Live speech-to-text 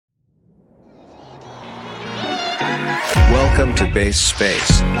Welcome to Base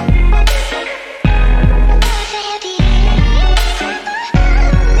Space, a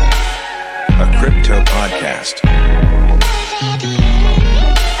crypto podcast.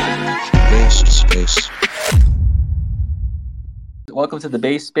 Base Space. Welcome to the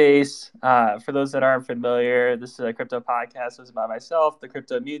Base Space. For those that aren't familiar, this is a crypto podcast hosted by myself, the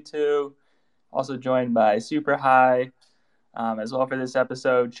Crypto Mewtwo, also joined by Super High. As well for this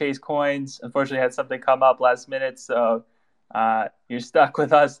episode, Chase Coins unfortunately had something come up last minute, so you're stuck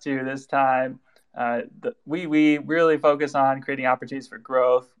with us too this time. We really focus on creating opportunities for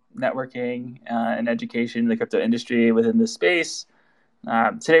growth, networking, and education in the crypto industry within this space.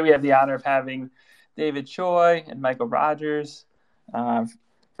 Today we have the honor of having David Choi and Mikeal Rogers from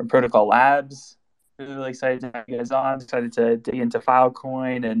Protocol Labs. Really excited to have you guys on. Excited to dig into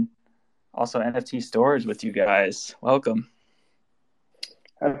Filecoin and also NFT.Storage with you guys. Welcome.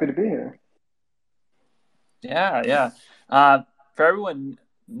 Happy to be here. Yeah. For everyone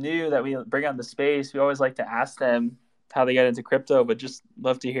new that we bring on the space, we always like to ask them how they got into crypto, but just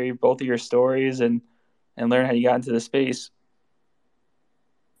love to hear both of your stories and learn how you got into the space.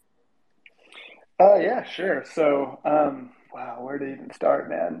 Yeah, sure. So, wow, where to even start,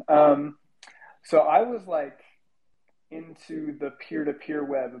 man? So I was like into the peer-to-peer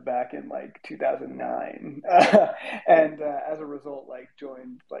web back in like 2009, and as a result, like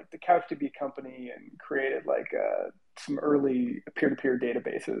joined like the Couch2B company and created like some early peer-to-peer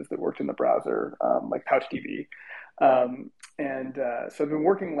databases that worked in the browser, like CouchDB. So I've been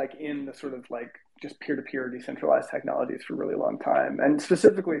working like in the sort of like just peer-to-peer decentralized technologies for a really long time, and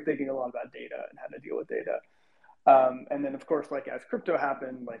specifically thinking a lot about data and how to deal with data. And then, of course, like as crypto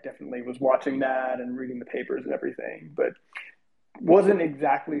happened, like definitely was watching that and reading the papers and everything, but wasn't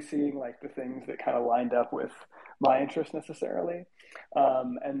exactly seeing like the things that kind of lined up with my interest necessarily.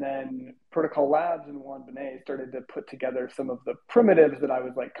 And then Protocol Labs and Juan Benet started to put together some of the primitives that I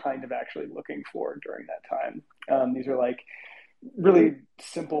was like kind of actually looking for during that time. These are like really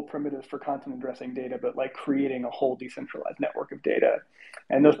simple primitives for content addressing data, but like creating a whole decentralized network of data.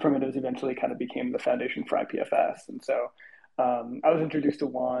 And those primitives eventually kind of became the foundation for IPFS. And so I was introduced to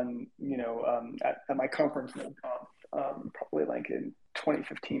Juan, at my conference, probably like in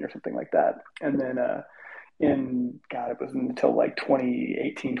 2015 or something like that. And then it wasn't until like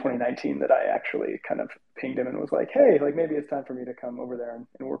 2018, 2019 that I actually kind of pinged him and was like, hey, like maybe it's time for me to come over there and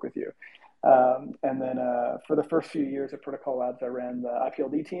work with you. And then for the first few years at Protocol Labs, I ran the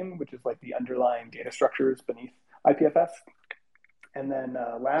IPLD team, which is like the underlying data structures beneath IPFS. And then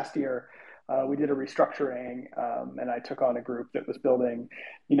last year, we did a restructuring, and I took on a group that was building,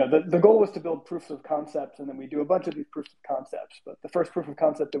 the goal was to build proofs of concepts, and then we do a bunch of these proofs of concepts. But the first proof of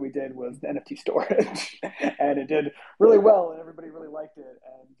concept that we did was NFT.Storage, and it did really well, and everybody really liked it.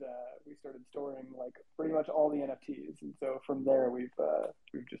 And we started storing like pretty much all the NFTs. And so from there, we've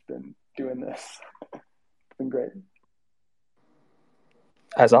just been doing this. It's been great.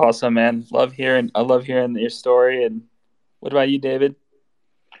 That's awesome, man. I love hearing your story. And what about you, David?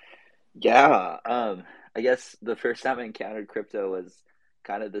 Yeah, I guess the first time I encountered crypto was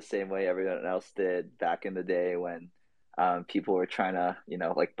kind of the same way everyone else did back in the day when people were trying to,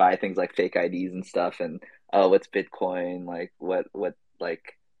 like buy things like fake IDs and stuff. And what's Bitcoin? Like, what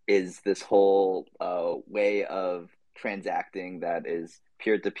like is this whole way of transacting that is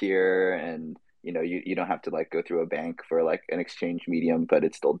peer to peer, and you don't have to like go through a bank for like an exchange medium, but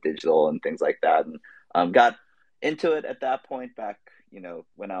it's still digital and things like that. And got into it at that point back,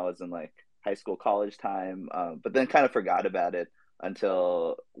 when I was in like high school, college time, but then kind of forgot about it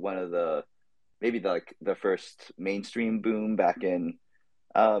until one of the first mainstream boom back in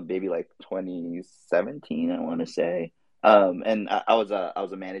maybe like 2017, I want to say. And I was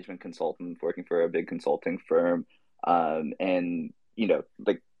a management consultant working for a big consulting firm, and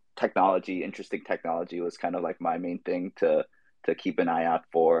like interesting technology was kind of like my main thing to keep an eye out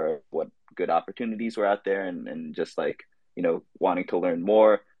for what good opportunities were out there, and just like wanting to learn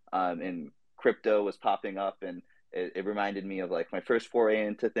more. And crypto was popping up, and it reminded me of like my first foray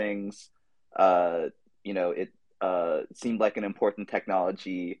into things. It seemed like an important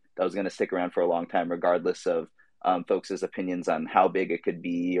technology that was going to stick around for a long time, regardless of folks' opinions on how big it could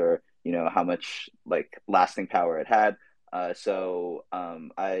be, or how much like lasting power it had. So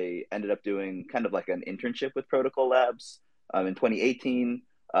I ended up doing kind of like an internship with Protocol Labs in 2018.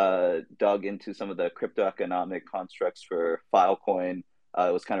 Dug into some of the crypto economic constructs for Filecoin.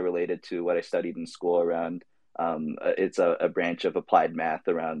 It was kind of related to what I studied in school around. It's a branch of applied math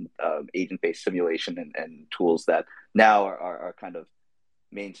around agent-based simulation and tools that now are kind of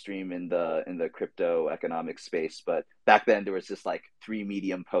mainstream in the crypto economic space. But back then there was just like 3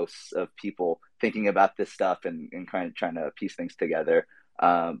 Medium posts of people thinking about this stuff and kind of trying to piece things together.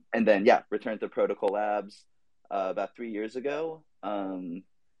 And then returned to Protocol Labs about 3 years ago.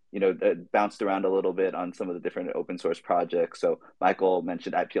 Bounced around a little bit on some of the different open source projects. So Mikeal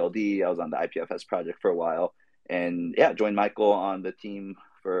mentioned IPLD. I was on the IPFS project for a while, and joined Mikeal on the team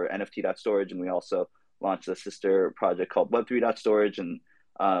for NFT.Storage, and we also launched a sister project called Web3.Storage, and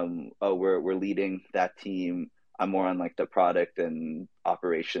we're leading that team. I'm more on like the product and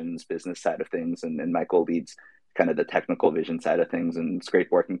operations business side of things, and Mikeal leads kind of the technical vision side of things, and it's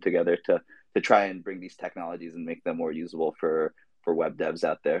great working together to try and bring these technologies and make them more usable for web devs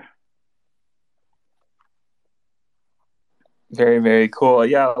out there. Very, very cool.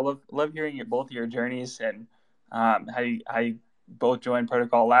 Yeah, I love hearing both your journeys and how you both joined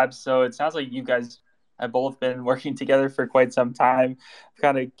Protocol Labs. So it sounds like you guys have both been working together for quite some time. I'm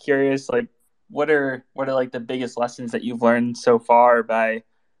kind of curious, like what are like the biggest lessons that you've learned so far by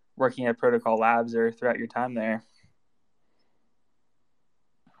working at Protocol Labs or throughout your time there?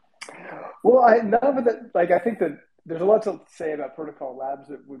 Well, I think that there's a lot to say about Protocol Labs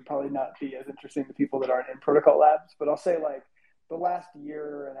that would probably not be as interesting to people that aren't in Protocol Labs. But I'll say like the last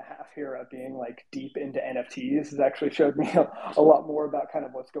year and a half here of being like deep into NFTs has actually showed me a lot more about kind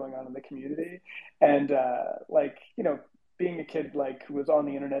of what's going on in the community. And being a kid like who was on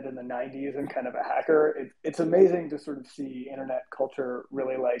the internet in the 90s and kind of a hacker, it's amazing to sort of see internet culture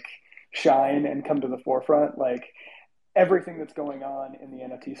really like shine and come to the forefront. Like everything that's going on in the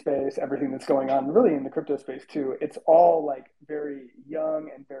NFT space, everything that's going on really in the crypto space too, it's all like very young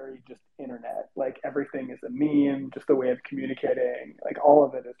and very just internet. Like everything is a meme, just the way of communicating, like all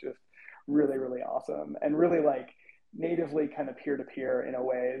of it is just really, really awesome and really like natively kind of peer-to-peer in a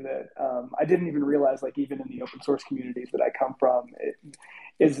way that I didn't even realize, like even in the open source communities that I come from, it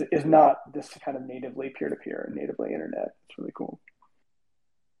is not this kind of natively peer-to-peer and natively internet. It's really cool.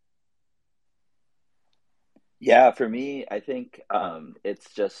 Yeah, for me, I think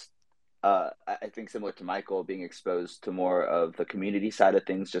it's just I think similar to Mikeal, being exposed to more of the community side of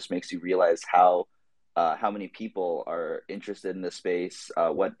things just makes you realize how many people are interested in this space,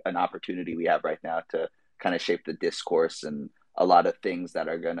 what an opportunity we have right now to kind of shape the discourse and a lot of things that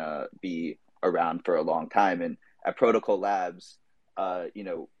are gonna be around for a long time. And at Protocol Labs,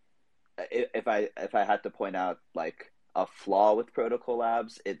 if I had to point out like a flaw with Protocol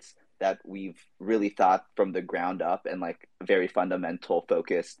Labs, it's that we've really thought from the ground up and like very fundamental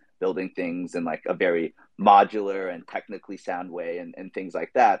focus, building things in like a very modular and technically sound way and things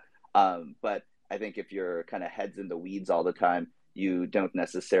like that. But I think if you're kind of heads in the weeds all the time, you don't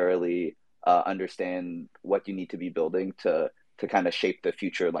necessarily understand what you need to be building to kind of shape the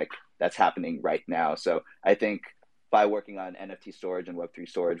future like that's happening right now. So I think by working on NFT storage and Web3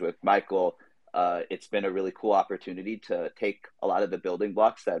 storage with Mikeal, it's been a really cool opportunity to take a lot of the building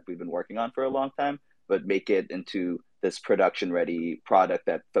blocks that we've been working on for a long time, but make it into this production ready product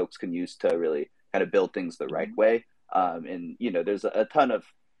that folks can use to really kind of build things the right way. And, there's a ton of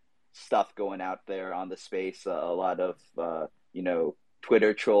stuff going out there on the space, a lot of,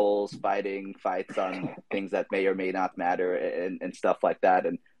 Twitter trolls fighting fights on things that may or may not matter and stuff like that.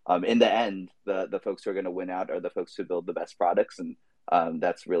 And in the end, the folks who are going to win out are the folks who build the best products. And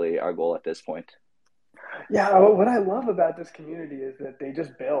that's really our goal at this point. Yeah, what I love about this community is that they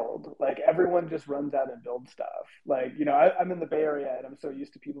just build. Like everyone just runs out and builds stuff. Like, I'm in the Bay Area and I'm so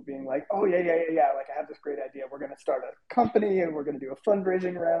used to people being like, oh yeah. Like I have this great idea. We're going to start a company and we're going to do a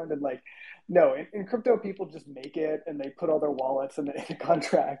fundraising round. And like, no, in crypto, people just make it and they put all their wallets in a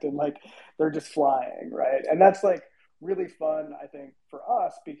contract and like, they're just flying, right? And that's like really fun, I think, for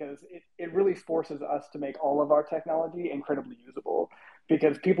us because it really forces us to make all of our technology incredibly usable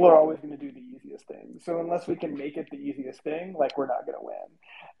because people are always going to do the easiest thing. So unless we can make it the easiest thing, like we're not going to win.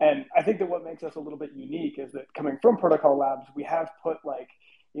 And I think that what makes us a little bit unique is that coming from Protocol Labs, we have put like,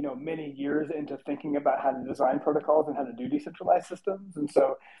 many years into thinking about how to design protocols and how to do decentralized systems. And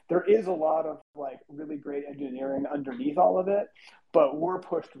so there is a lot of like really great engineering underneath all of it, but we're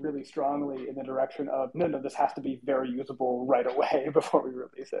pushed really strongly in the direction of, no, this has to be very usable right away before we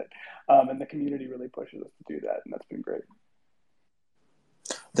release it. And the community really pushes us to do that. And that's been great.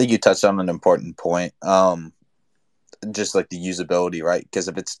 I think you touched on an important point, just like the usability, right? Because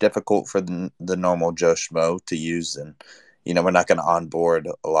if it's difficult for the normal Joe Schmo to use, then, we're not going to onboard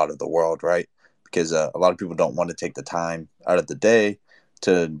a lot of the world, right? Because a lot of people don't want to take the time out of the day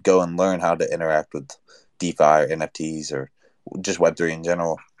to go and learn how to interact with DeFi or NFTs or just Web3 in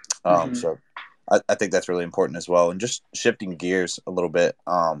general. So I think that's really important as well. And just shifting gears a little bit,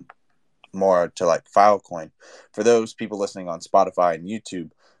 more to like Filecoin. For those people listening on Spotify and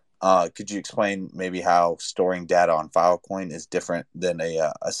YouTube, could you explain maybe how storing data on Filecoin is different than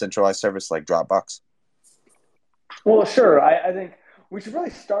a centralized service like Dropbox? Well, sure. I think we should really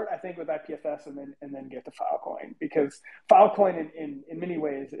start, I think, with IPFS and then get to Filecoin, because Filecoin in many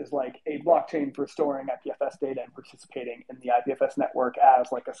ways is like a blockchain for storing IPFS data and participating in the IPFS network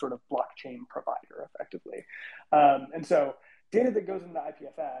as like a sort of blockchain provider, effectively. And so data that goes into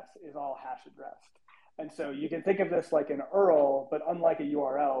IPFS is all hash addressed. And so you can think of this like an URL, but unlike a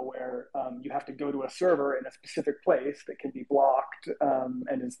URL where you have to go to a server in a specific place that can be blocked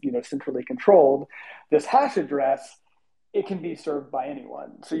and is centrally controlled, this hash address, it can be served by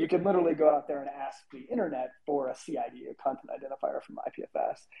anyone. So you can literally go out there and ask the internet for a CID, a content identifier from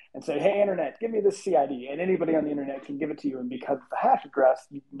IPFS, and say, hey, internet, give me this CID. And anybody on the internet can give it to you. And because of the hash address,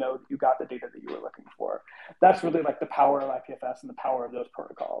 you know that you got the data that you were looking for. That's really like the power of IPFS and the power of those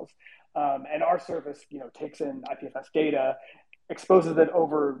protocols. And our service, takes in IPFS data, exposes it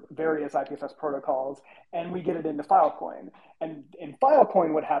over various IPFS protocols, and we get it into Filecoin. And in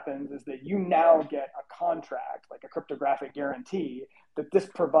Filecoin, what happens is that you now get a contract, like a cryptographic guarantee, that this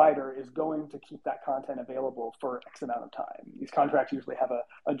provider is going to keep that content available for X amount of time. These contracts usually have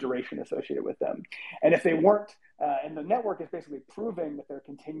a duration associated with them. And if they weren't, and the network is basically proving that they're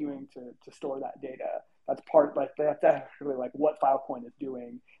continuing to store that data. That's actually like what Filecoin is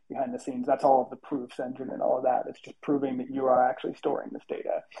doing behind the scenes. That's all of the proofs engine and all of that. It's just proving that you are actually storing this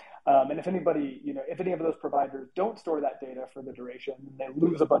data. And if any of those providers don't store that data for the duration, they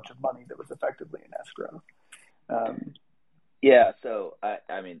lose a bunch of money that was effectively in escrow. Yeah, so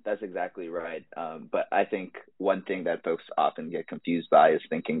I mean, that's exactly right. But I think one thing that folks often get confused by is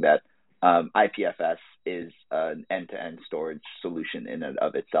thinking that IPFS is an end-to-end storage solution in and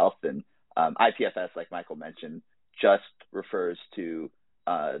of itself. And IPFS, like Mikeal mentioned, just refers to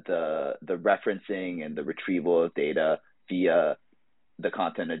the referencing and the retrieval of data via the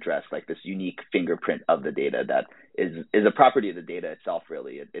content address, like this unique fingerprint of the data that is a property of the data itself.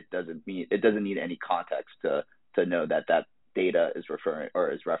 Really, it doesn't need any context to know that data is referring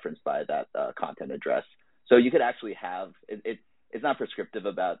or is referenced by that content address. So you could actually have it's not prescriptive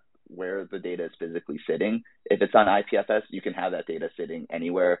about where the data is physically sitting. If it's on IPFS, you can have that data sitting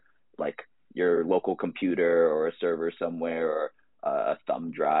anywhere, like your local computer or a server somewhere, or a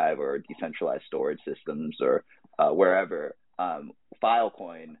thumb drive or decentralized storage systems, or wherever.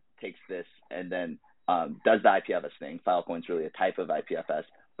 Filecoin takes this and then does the IPFS thing. Filecoin is really a type of IPFS,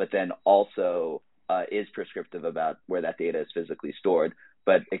 but then also is prescriptive about where that data is physically stored,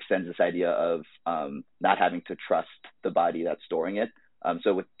 but extends this idea of not having to trust the body that's storing it.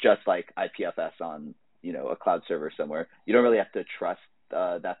 So with just like IPFS on a cloud server somewhere, you don't really have to trust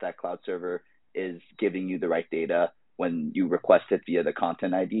that cloud server is giving you the right data when you request it via the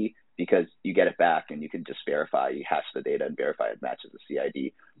content ID, because you get it back and you can just verify, you hash the data and verify it matches the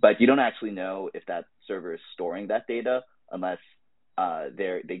CID. But you don't actually know if that server is storing that data unless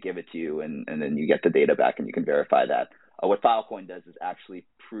they give it to you, and then you get the data back and you can verify that. What Filecoin does is actually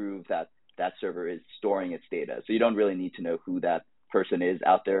prove that server is storing its data. So you don't really need to know who that person is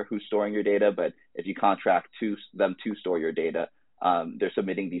out there who's storing your data, but if you contract them to store your data, they're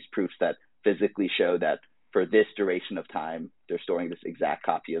submitting these proofs that physically show that for this duration of time, they're storing this exact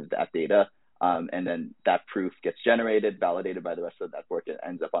copy of that data. And then that proof gets generated, validated by the rest of the network, and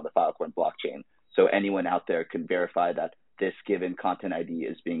ends up on the Filecoin blockchain. So anyone out there can verify that this given content ID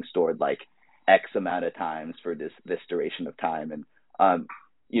is being stored like X amount of times for this duration of time. And,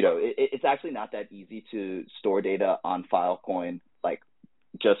 it's actually not that easy to store data on Filecoin, like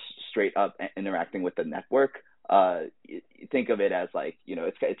just straight up interacting with the network. Think of it as like,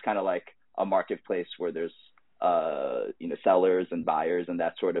 it's kind of like a marketplace where there's, sellers and buyers and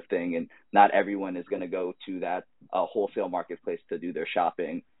that sort of thing. And not everyone is going to go to that wholesale marketplace to do their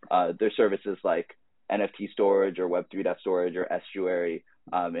shopping. There's services like NFT.Storage or Web3.Storage or Estuary,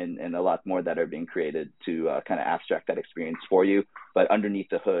 and a lot more that are being created to kind of abstract that experience for you. But underneath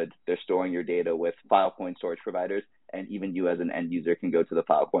the hood, they're storing your data with Filecoin storage providers, and even you as an end user can go to the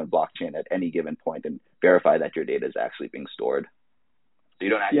Filecoin blockchain at any given point and verify that your data is actually being stored. So you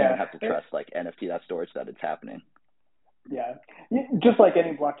don't even have to trust like NFT.Storage that it's happening. Yeah, just like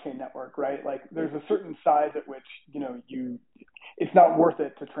any blockchain network, right? Like there's a certain size at which, it's not worth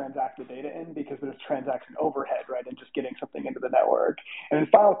it to transact the data in because there's transaction overhead, right? And just getting something into the network. And in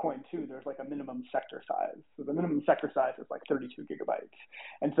Filecoin too, there's like a minimum sector size. So the minimum sector size is like 32 gigabytes.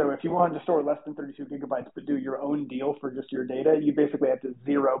 And so if you wanted to store less than 32 gigabytes, but do your own deal for just your data, you basically have to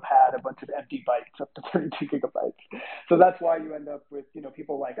zero pad a bunch of empty bytes up to 32 gigabytes. So that's why you end up with,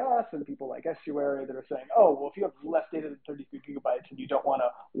 people like us and people like Estuary that are saying, oh, well, if you have less data than 32 gigabytes and you don't want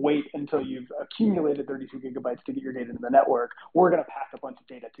to wait until you've accumulated 32 gigabytes to get your data into the network. We're going to pack a bunch of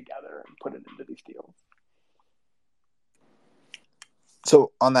data together and put it into these deals.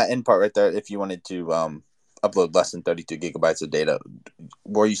 So on that end part right there, if you wanted to upload less than 32 gigabytes of data,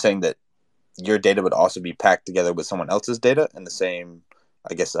 were you saying that your data would also be packed together with someone else's data in the same,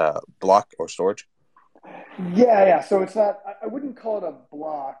 I guess, block or storage? Yeah. So it's not, I wouldn't call it a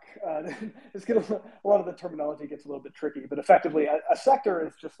block. A lot of the terminology gets a little bit tricky, but effectively a sector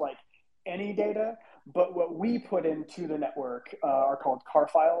is just like any data. But what we put into the network are called CAR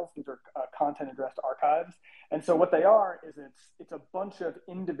files. These are content addressed archives. And so what they are is it's a bunch of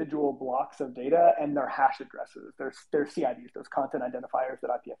individual blocks of data and their hash addresses. They're CIDs, those content identifiers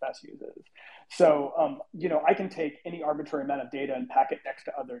that IPFS uses. So, I can take any arbitrary amount of data and pack it next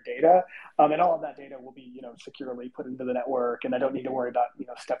to other data. And all of that data will be, securely put into the network. And I don't need to worry about,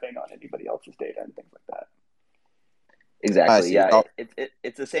 stepping on anybody else's data and things like that. Exactly. Yeah.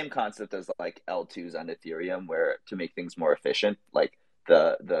 It's the same concept as like L2s on Ethereum, where to make things more efficient, like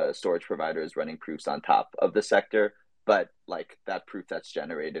the storage provider is running proofs on top of the sector, but like that proof that's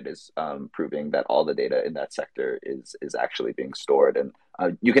generated is proving that all the data in that sector is actually being stored.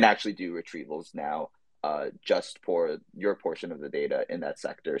 And you can actually do retrievals now just for your portion of the data in that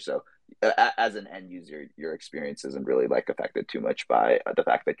sector. So as an end user, your experience isn't really like affected too much by the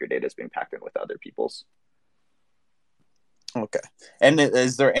fact that your data is being packed in with other people's. Okay. And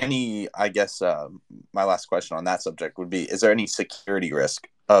is there any, I guess, my last question on that subject would be, is there any security risk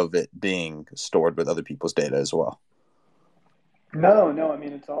of it being stored with other people's data as well? No. I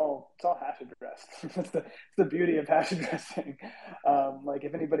mean, it's all hash addressed. It's the beauty of hash addressing. Like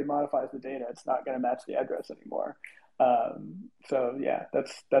if anybody modifies the data, it's not going to match the address anymore. So yeah,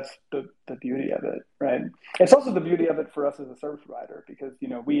 that's the beauty of it, right? It's also the beauty of it for us as a service provider because,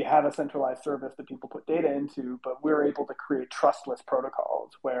 we have a centralized service that people put data into, but we're able to create trustless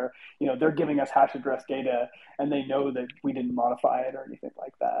protocols where, they're giving us hash address data and they know that we didn't modify it or anything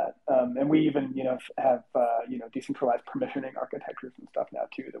like that. And we even, have, decentralized permissioning architectures and stuff now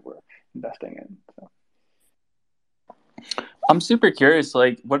too that we're investing in. So. I'm super curious,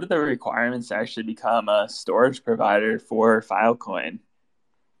 like, what are the requirements to actually become a storage provider for Filecoin?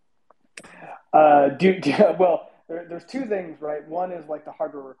 Well, there's two things, right? One is like the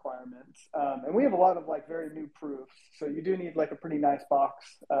hardware requirements. And we have a lot of like very new proofs. So you do need like a pretty nice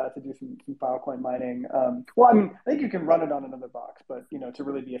box to do some Filecoin mining. Well, I mean, I think you can run it on another box, but, to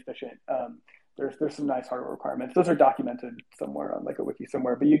really be efficient, there's some nice hardware requirements. Those are documented somewhere on like a wiki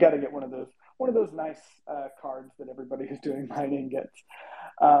somewhere, but you got to get one of those nice cards that everybody who's doing mining gets.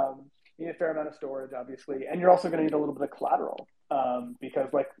 You need a fair amount of storage, obviously, and you're also going to need a little bit of collateral because,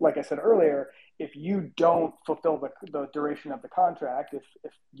 like I said earlier, if you don't fulfill the duration of the contract,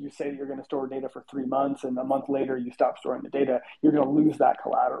 if you say that you're going to store data for 3 months and a month later you stop storing the data, you're going to lose that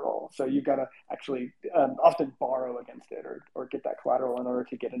collateral. So you've got to actually often borrow against it or get that collateral in order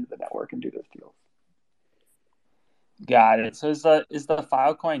to get into the network and do those deals. Got it. So is the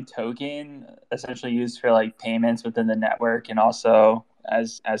Filecoin token essentially used for like payments within the network and also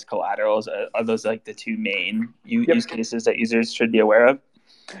as collaterals? Are those like the two main use cases that users should be aware of?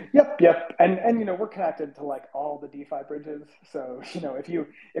 Yep. And we're connected to like all the DeFi bridges. So if you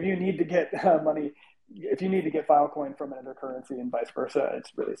need to get money, if you need to get Filecoin from another currency and vice versa,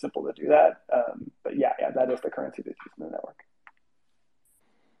 it's really simple to do that. But yeah, that is the currency that's used in the network.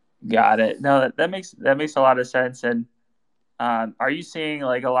 Got it. No, that makes a lot of sense. And are you seeing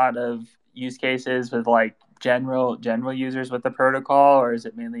like a lot of use cases with like general users with the protocol, or is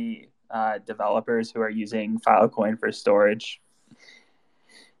it mainly developers who are using Filecoin for storage?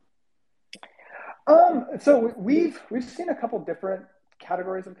 So we've seen a couple different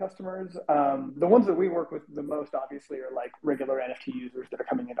categories of customers. The ones that we work with the most, obviously, are like regular NFT users that are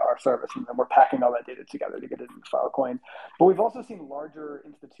coming into our service, and then we're packing all that data together to get it into Filecoin. But we've also seen larger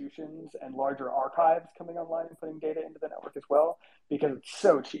institutions and larger archives coming online and putting data into the network as well, because it's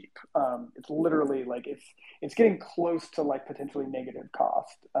so cheap. It's literally like it's getting close to like potentially negative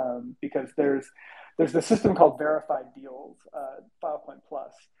cost because there's this system called verified deals, Filecoin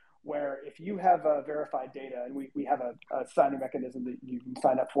Plus, where if you have verified data, and we have a signing mechanism that you can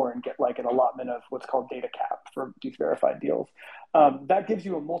sign up for and get like an allotment of what's called data cap for these verified deals, that gives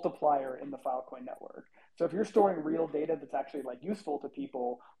you a multiplier in the Filecoin network. So if you're storing real data that's actually like useful to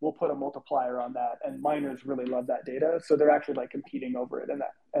people, we'll put a multiplier on that, and miners really love that data, so they're actually like competing over it,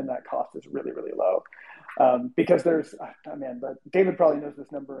 and that cost is really, really low. Because there's, but David probably knows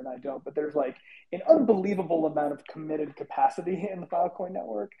this number and I don't, but there's like an unbelievable amount of committed capacity in the Filecoin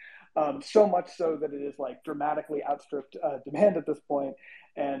network. So much so that it is like dramatically outstripped demand at this point.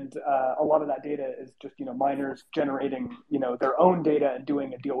 And a lot of that data is just, miners generating, their own data and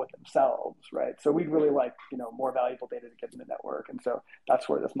doing a deal with themselves, right? So we'd really like, more valuable data to get in the network. And so that's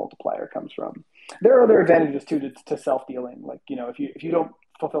where this multiplier comes from. There are other advantages too to self-dealing. Like, if you don't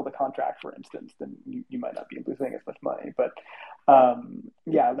fulfill the contract, for instance, then you might not be losing as much money. But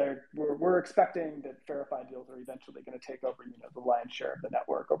we're expecting that verified deals are eventually going to take over, the lion's share of the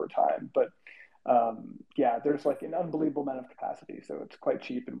network over time. But there's like an unbelievable amount of capacity, so it's quite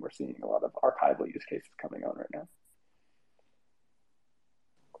cheap, and we're seeing a lot of archival use cases coming on right now.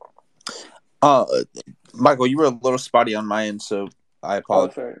 Mikeal, you were a little spotty on my end, so I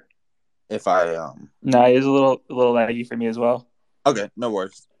apologize if I No, it was a little laggy for me as well. Okay, no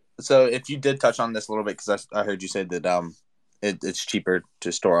worries. So if you did touch on this a little bit, because I heard you say that it's cheaper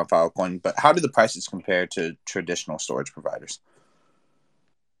to store on Filecoin, but how do the prices compare to traditional storage providers?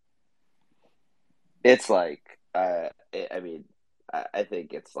 It's like, I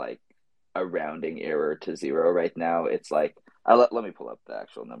think it's like a rounding error to zero right now. It's like, let me pull up the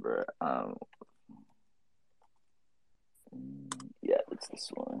actual number. It's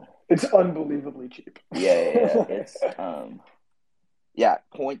this one. It's unbelievably cheap. Yeah. It's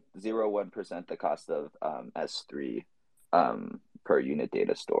 0.01% the cost of S3 per unit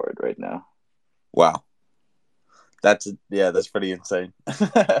data stored right now. Wow. That's pretty insane.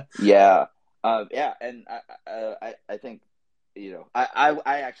 Yeah. And I think, I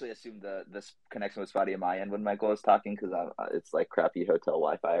actually assumed this connection was spotty on my end when Mikeal was talking, because it's like crappy hotel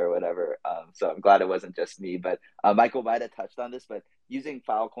Wi-Fi or whatever. So I'm glad it wasn't just me. But Mikeal might have touched on this, but using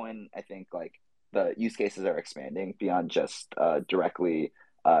Filecoin, I think like the use cases are expanding beyond just directly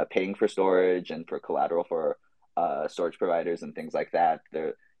paying for storage and for collateral for storage providers and things like that.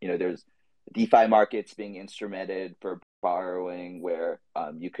 There's DeFi markets being instrumented for borrowing, where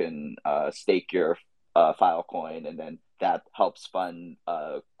you can stake your Filecoin, and then that helps fund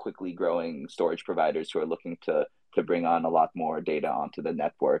quickly growing storage providers who are looking to bring on a lot more data onto the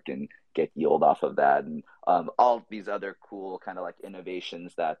network and get yield off of that, and all these other cool kind of like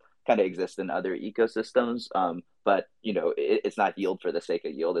innovations that kind of exist in other ecosystems. But it's not yield for the sake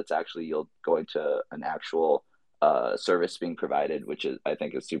of yield. It's actually yield going to an actual service being provided, which I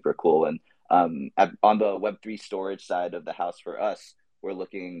think is super cool. And on the Web3 storage side of the house for us, we're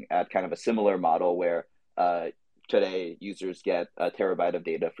looking at kind of a similar model where today users get a terabyte of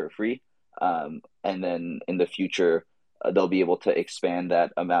data for free. And then in the future, they'll be able to expand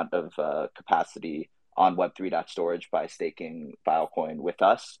that amount of capacity on Web3.Storage by staking Filecoin with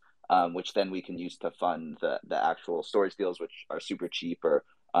us, which then we can use to fund the actual storage deals, which are super cheap, or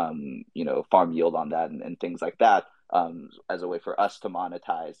farm yield on that and things like that, as a way for us to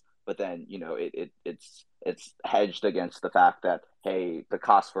monetize. But then, it's hedged against the fact that, hey, the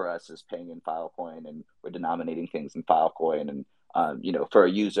cost for us is paying in Filecoin, and we're denominating things in Filecoin. And, for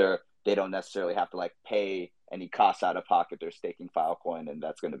a user, they don't necessarily have to like pay any costs out of pocket. They're staking Filecoin, and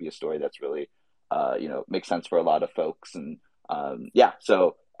that's going to be a story that's really, makes sense for a lot of folks. And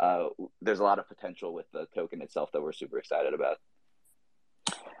so there's a lot of potential with the token itself that we're super excited about.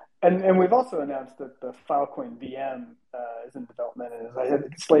 And we've also announced that the Filecoin VM is in development and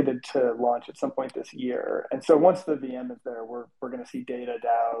is slated to launch at some point this year. And so once the VM is there, we're going to see data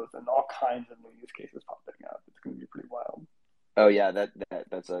DAOs and all kinds of new use cases popping up. It's going to be pretty wild. Oh yeah,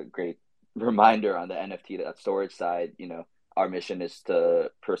 that's a great reminder on the NFT.Storage side. Our mission is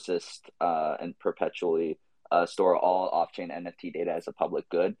to persist and perpetually store all off-chain NFT data as a public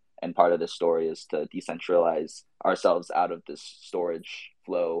good. And part of this story is to decentralize ourselves out of this storage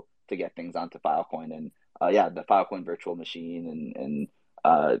flow to get things onto Filecoin. And the Filecoin virtual machine and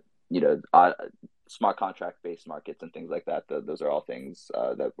smart contract based markets and things like that. Those are all things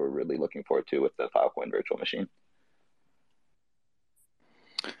that we're really looking forward to with the Filecoin virtual machine.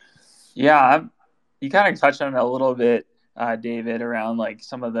 Yeah, you kind of touched on it a little bit, David, around like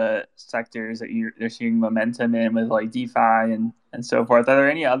some of the sectors that they're seeing momentum in with like DeFi and so forth. Are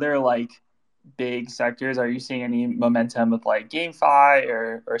there any other like big sectors? Are you seeing any momentum with like GameFi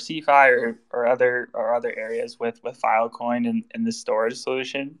or CeFi or other areas with Filecoin and the storage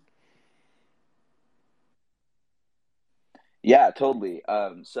solution? Yeah, totally.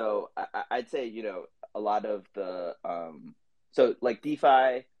 So I'd say a lot of the so like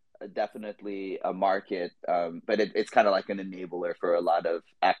DeFi. Definitely a market, but it's kind of like an enabler for a lot of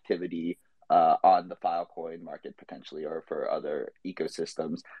activity on the Filecoin market potentially, or for other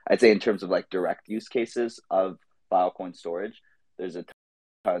ecosystems. I'd say in terms of like direct use cases of Filecoin storage, there's a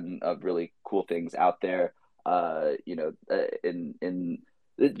ton of really cool things out there. In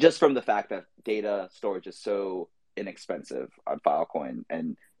just from the fact that data storage is so inexpensive on Filecoin,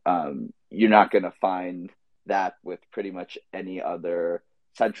 and you're not going to find that with pretty much any other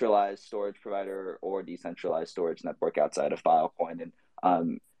centralized storage provider or decentralized storage network outside of Filecoin.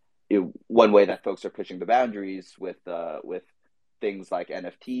 And one way that folks are pushing the boundaries with things like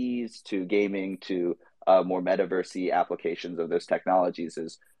NFTs to gaming to more metaversey applications of those technologies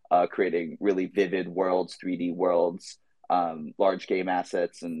is creating really vivid worlds, 3D worlds, large game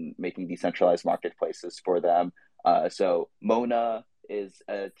assets, and making decentralized marketplaces for them. So Mona is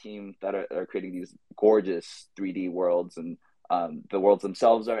a team that are creating these gorgeous 3D worlds, and the worlds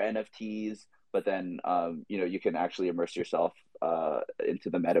themselves are NFTs, but then you can actually immerse yourself into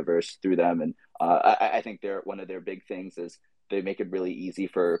the metaverse through them. And I think one of their big things is they make it really easy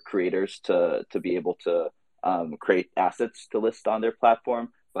for creators to be able to create assets to list on their platform,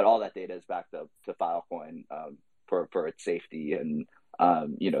 but all that data is backed up to Filecoin for its safety. And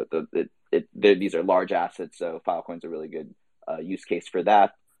these are large assets, so Filecoin's a really good use case for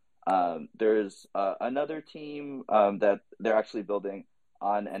that. There's another team that they're actually building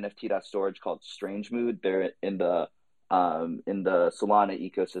on NFT.Storage called Strange Mood. They're in the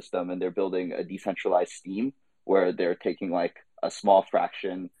Solana ecosystem, and they're building a decentralized Steam where they're taking like a small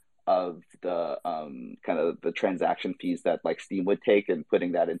fraction of the kind of the transaction fees that like Steam would take and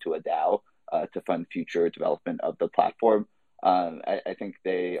putting that into a DAO to fund future development of the platform. I think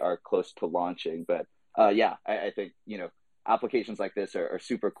they are close to launching, but I think applications like this are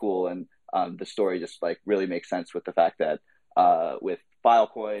super cool, and the story just like really makes sense with the fact that with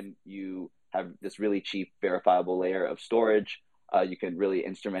Filecoin you have this really cheap verifiable layer of storage. You can really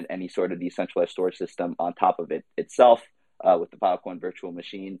instrument any sort of decentralized storage system on top of it itself with the Filecoin virtual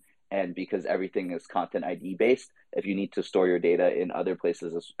machine. And because everything is content ID based, if you need to store your data in other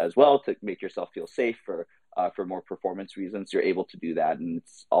places as well to make yourself feel safe for more performance reasons, you're able to do that, and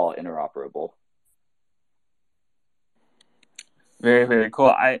it's all interoperable. Very, very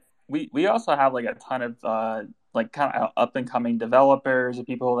cool. We also have like a ton of like kind of up and coming developers or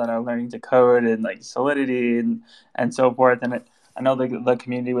people that are learning to code and like Solidity and so forth. And I know the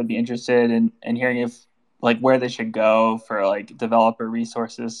community would be interested in hearing if like where they should go for like developer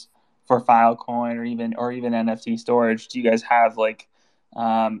resources for Filecoin or even NFT storage. Do you guys have like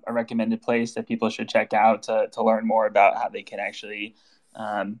a recommended place that people should check out to learn more about how they can actually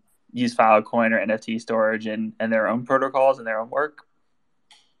use Filecoin or NFT storage and their own protocols and their own work?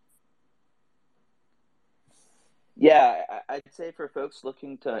 Yeah, I'd say for folks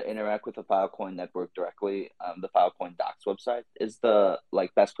looking to interact with the Filecoin network directly, the Filecoin Docs website is the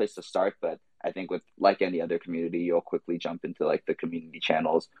like best place to start. But I think with like any other community, you'll quickly jump into like the community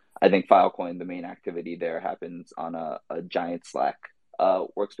channels. I think Filecoin, the main activity there happens on a giant Slack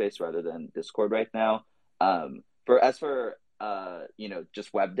workspace rather than Discord right now. For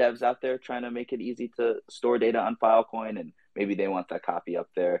just web devs out there trying to make it easy to store data on Filecoin, and maybe they want that copy up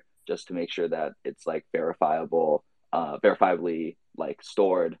there just to make sure that it's like verifiably like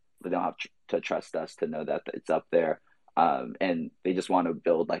stored. They don't have to trust us to know that it's up there, and they just want to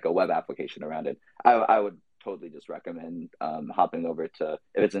build like a web application around it. I would totally just recommend hopping over to,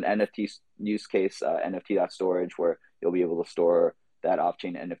 if it's an NFT use case, NFT.Storage, where you'll be able to store that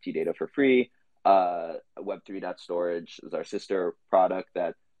off-chain NFT data for free. Web3.Storage is our sister product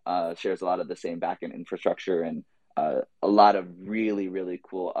that shares a lot of the same backend infrastructure, and a lot of really, really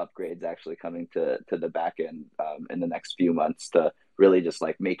cool upgrades actually coming to the backend in the next few months to really just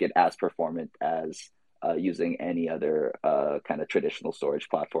like make it as performant as using any other kind of traditional storage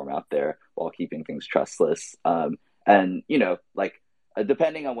platform out there while keeping things trustless. And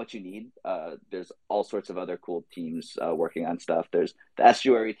depending on what you need, there's all sorts of other cool teams working on stuff. There's the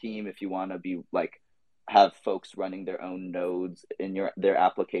estuary team if you want to be like have folks running their own nodes in their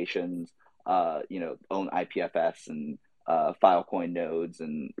applications, own IPFS and Filecoin nodes,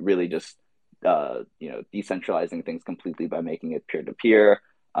 and really just decentralizing things completely by making it peer to peer.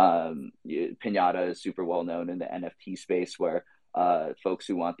 Pinata is super well known in the NFT space, where folks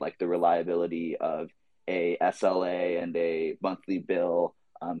who want like the reliability of a SLA and a monthly bill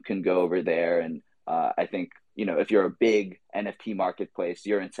can go over there. And I think if you're a big NFT marketplace,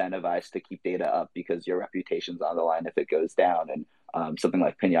 you're incentivized to keep data up because your reputation's on the line if it goes down. And something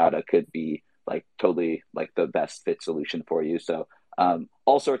like Pinata could be like totally like the best fit solution for you. So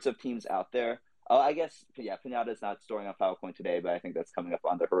all sorts of teams out there. I guess, Pinata is not storing on Filecoin today, but I think that's coming up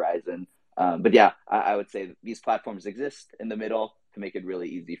on the horizon. I would say these platforms exist in the middle to make it really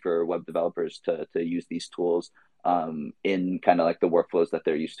easy for web developers to use these tools in kind of like the workflows that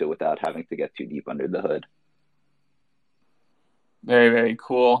they're used to without having to get too deep under the hood. Very, very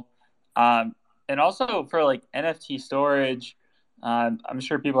cool. And also for like NFT storage, I'm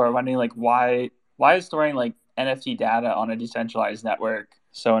sure people are wondering like why is storing like NFT data on a decentralized network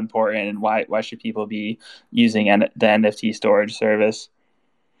so important, and why should people be using the NFT storage service?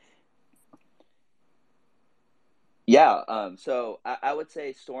 Yeah, so I would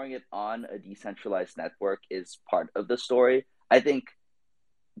say storing it on a decentralized network is part of the story. I think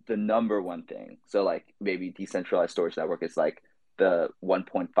the number one thing, so like maybe decentralized storage network is like the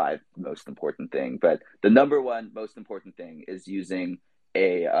 1.5 most important thing, but the number one most important thing is using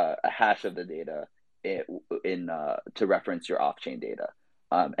a hash of the data in to reference your off-chain data.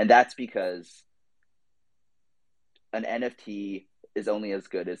 And that's because an NFT is only as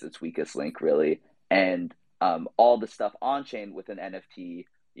good as its weakest link, really. And all the stuff on chain with an NFT,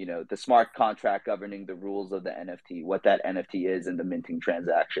 the smart contract governing the rules of the NFT, what that NFT is in the minting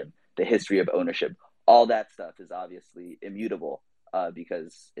transaction, the history of ownership, all that stuff is obviously immutable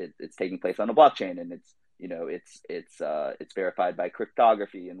because it's taking place on a blockchain, and it's verified by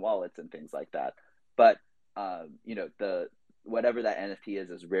cryptography and wallets and things like that. But the whatever that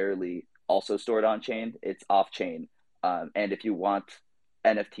NFT is rarely also stored on chain. It's off chain, and if you want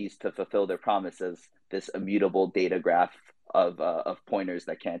NFTs to fulfill their promises, this immutable data graph of pointers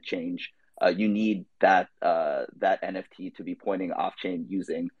that can't change, you need that NFT to be pointing off chain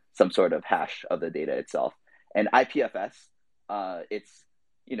using some sort of hash of the data itself. And IPFS, it's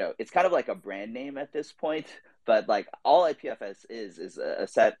kind of like a brand name at this point, but like all IPFS is a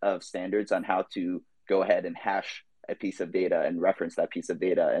set of standards on how to go ahead and hash a piece of data and reference that piece of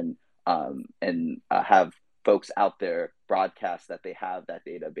data and have folks out there broadcast that they have that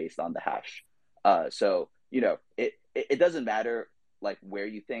data based on the hash. So it doesn't matter like where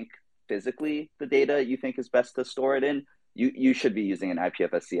you think physically the data you think is best to store it in. You should be using an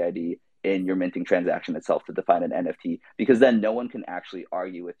IPFS CID in your minting transaction itself to define an NFT, because then no one can actually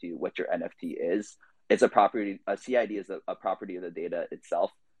argue with you what your NFT is. It's a property. A CID is a property of the data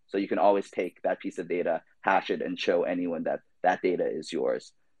itself. So you can always take that piece of data, hash it, and show anyone that that data is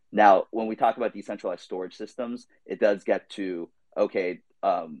yours. Now, when we talk about decentralized storage systems, it does get to, okay,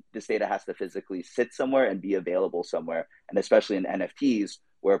 this data has to physically sit somewhere and be available somewhere. And especially in NFTs,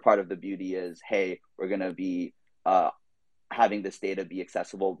 where part of the beauty is, hey, we're going to be having this data be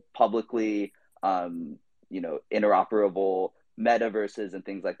accessible publicly, interoperable metaverses and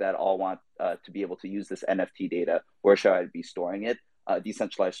things like that all want to be able to use this NFT data. Where should I be storing it?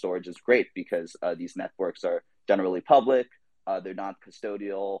 Decentralized storage is great because these networks are generally public. They're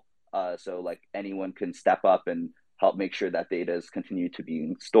non-custodial, so like anyone can step up and help make sure that data is continued to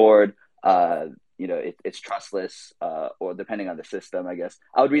be stored. It's trustless, or depending on the system, I guess.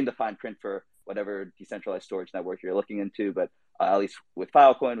 I would read the fine print for whatever decentralized storage network you're looking into, but at least with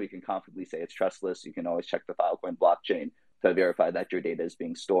Filecoin, we can confidently say it's trustless. You can always check the Filecoin blockchain to verify that your data is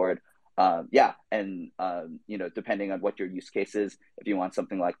being stored. Depending on what your use case is, if you want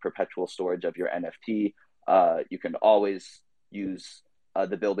something like perpetual storage of your NFT, you can always use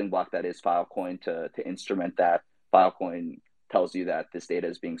the building block that is Filecoin to instrument that. Filecoin tells you that this data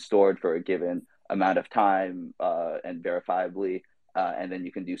is being stored for a given amount of time and verifiably. And then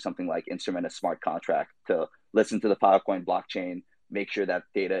you can do something like instrument a smart contract to listen to the Filecoin blockchain, make sure that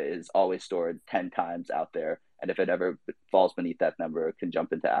data is always stored 10 times out there. And if it ever falls beneath that number, it can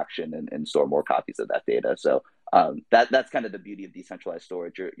jump into action and store more copies of that data. So that's kind of the beauty of decentralized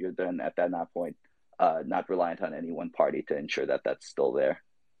storage. You're then at that point not reliant on any one party to ensure that that's still there.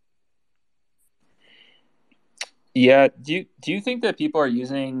 Yeah. Do you think that people are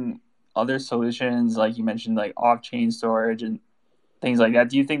using other solutions, like you mentioned, like off-chain storage and things like that?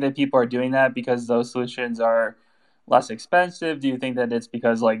 Do you think that people are doing that because those solutions are less expensive? Do you think that it's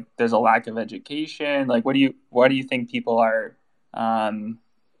because like there's a lack of education? Like, why do you think people are,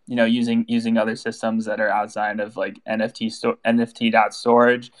 using other systems that are outside of like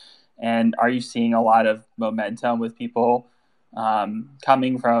NFT.Storage? And are you seeing a lot of momentum with people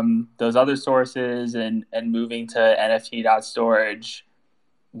coming from those other sources and moving to NFT.Storage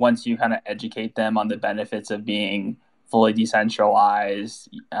once you kind of educate them on the benefits of being fully decentralized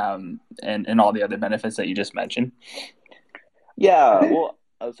and all the other benefits that you just mentioned? Yeah, well,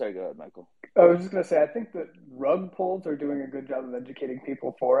 oh, sorry, go ahead, Michael. I was just going to say, I think that rug pulls are doing a good job of educating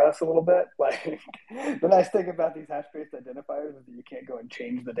people for us a little bit. Like, the nice thing about these hash-based identifiers is that you can't go and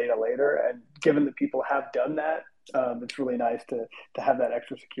change the data later. And given that people have done that, it's really nice to have that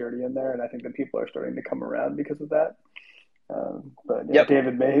extra security in there. And I think that people are starting to come around because of that. Yep.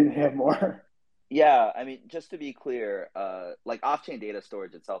 David may have more. Yeah, I mean, just to be clear, like off-chain data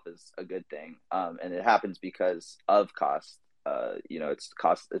storage itself is a good thing, and it happens because of cost.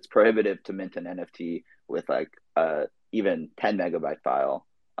 It's prohibitive to mint an NFT with like even 10 megabyte file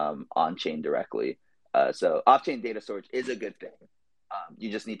on chain directly. So off-chain data storage is a good thing.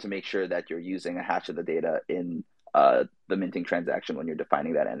 You just need to make sure that you're using a hash of the data in the minting transaction when you're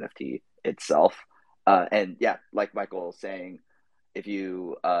defining that NFT itself. And yeah, like Michael was saying, if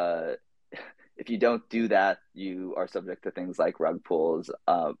you if you don't do that, you are subject to things like rug pulls.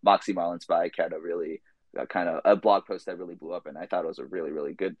 Moxie Marlin Spike had a really kind of a blog post that really blew up, and I thought it was a really,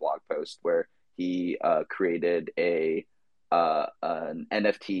 really good blog post where he created an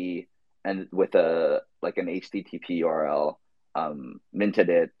NFT and with an HTTP URL, minted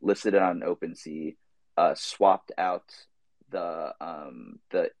it, listed it on OpenSea, swapped out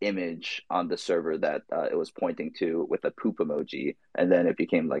the image on the server that it was pointing to with a poop emoji, and then it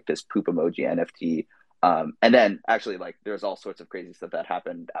became like this poop emoji NFT. And then actually, like, there's all sorts of crazy stuff that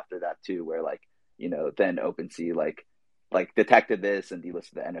happened after that too, where like, then OpenSea like detected this and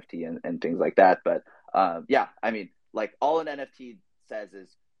delisted the NFT and things like that. But yeah, I mean, like, all an NFT says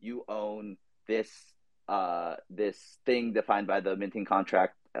is you own this this thing defined by the minting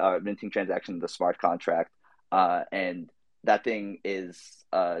contract, minting transaction, the smart contract, and that thing is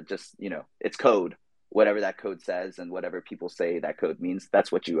just, it's code. Whatever that code says and whatever people say that code means,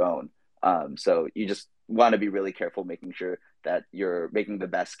 that's what you own. So you just want to be really careful making sure that you're making the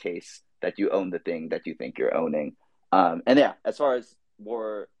best case that you own the thing that you think you're owning. And yeah, as far as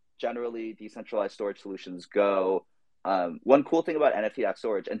more generally decentralized storage solutions go, one cool thing about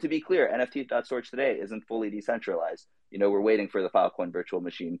NFT.Storage, and to be clear, NFT.Storage today isn't fully decentralized. We're waiting for the Filecoin virtual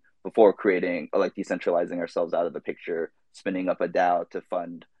machine before creating, like, decentralizing ourselves out of the picture, spinning up a DAO to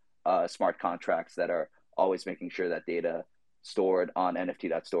fund smart contracts that are always making sure that data stored on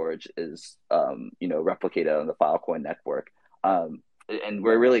NFT.Storage is, replicated on the Filecoin network. And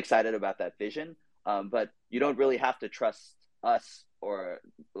we're really excited about that vision. But you don't really have to trust us or,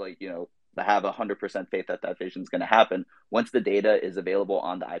 like, have 100% faith that vision is going to happen. Once the data is available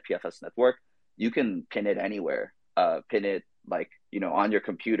on the IPFS network, you can pin it anywhere. Pin it, like, on your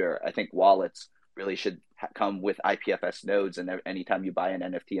computer. I think wallets really should come with IPFS nodes, and anytime you buy an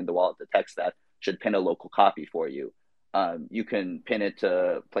NFT and the wallet detects that, should pin a local copy for you. You can pin it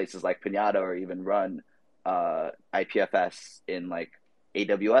to places like Pinata, or even run IPFS in like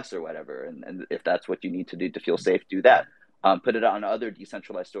AWS or whatever. And if that's what you need to do to feel safe, do that. Put it on other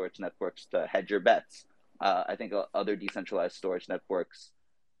decentralized storage networks to hedge your bets. I think other decentralized storage networks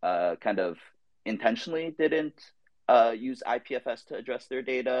kind of intentionally didn't use IPFS to address their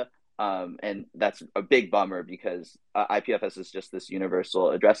data. And that's a big bummer, because IPFS is just this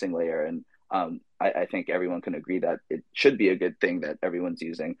universal addressing layer. And I think everyone can agree that it should be a good thing that everyone's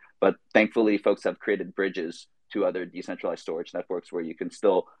using. But thankfully, folks have created bridges to other decentralized storage networks where you can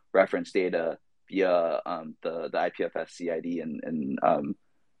still reference data via the IPFS CID and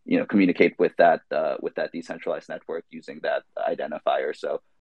communicate with that decentralized network using that identifier. So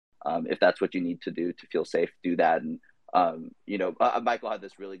if that's what you need to do to feel safe, do that. And Mikeal had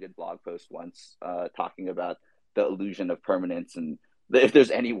this really good blog post once talking about the illusion of permanence. And if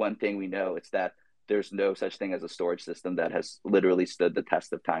there's any one thing we know, it's that there's no such thing as a storage system that has literally stood the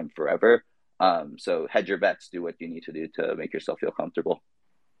test of time forever. So hedge your bets, do what you need to do to make yourself feel comfortable.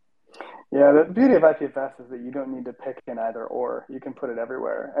 Yeah, the beauty of IPFS is that you don't need to pick an either or. You can put it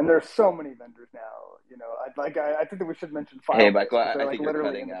everywhere, and there's so many vendors now. I think that we should mention Filecoin. Hey, Mikeal, I think you're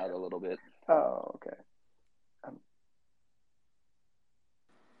cutting out a little bit. Oh, okay.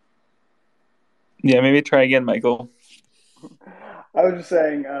 Yeah, maybe try again, Mikeal. I was just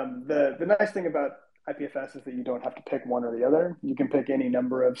saying, the nice thing about IPFS is that you don't have to pick one or the other. You can pick any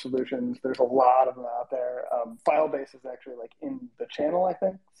number of solutions. There's a lot of them out there. Firebase is actually like in the channel, I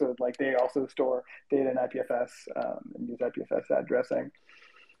think. So like they also store data in IPFS and use IPFS addressing.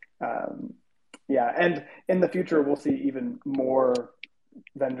 Yeah, and in the future, we'll see even more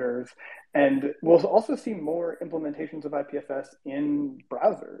vendors, and we'll also see more implementations of IPFS in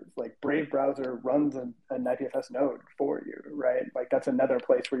browsers. Like Brave browser runs an IPFS node for you, right? Like that's another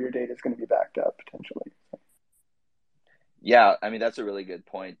place where your data is going to be backed up potentially. Yeah, I mean, that's a really good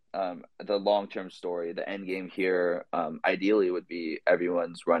point. The long-term story, the end game here, ideally would be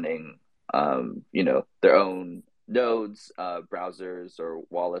everyone's running, their own nodes, browsers or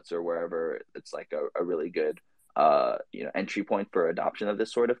wallets or wherever. It's like a really good entry point for adoption of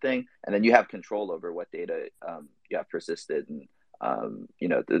this sort of thing. And then you have control over what data you have persisted, and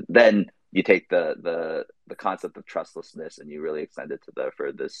then you take the concept of trustlessness and you really extend it to the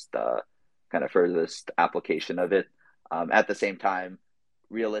furthest application of it. At the same time,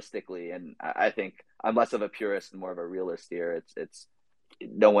 realistically, and I think I'm less of a purist and more of a realist here, it's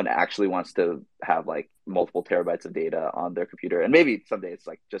no one actually wants to have like multiple terabytes of data on their computer. And maybe someday it's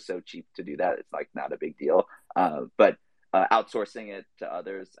like just so cheap to do that, it's like not a big deal. But outsourcing it to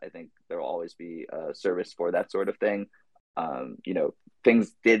others, I think there will always be a service for that sort of thing.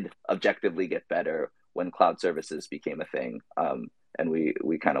 Things did objectively get better when cloud services became a thing. and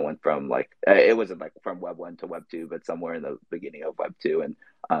we kind of went from like, it wasn't like from Web 1 to Web 2, but somewhere in the beginning of Web 2. And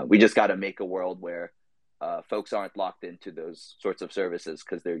we just got to make a world where folks aren't locked into those sorts of services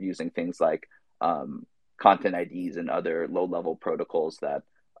because they're using things like content IDs and other low-level protocols that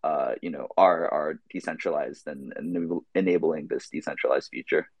are decentralized and enabling this decentralized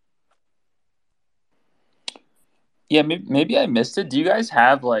future. Yeah, maybe I missed it. Do you guys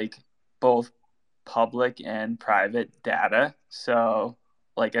have like both public and private data? So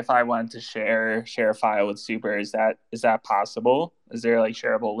like if I wanted to share a file with Super, is that possible? Is there like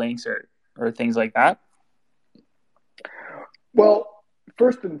shareable links or things like that? Well,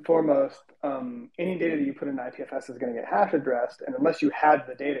 first and foremost, any data that you put in IPFS is going to get hash addressed, and unless you had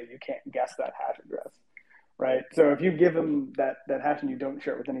the data, you can't guess that hash address, right? So if you give them that hash and you don't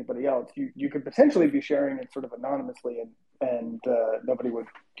share it with anybody else, you could potentially be sharing it sort of anonymously, and nobody would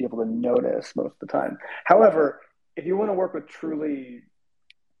be able to notice most of the time. However, if you want to work with truly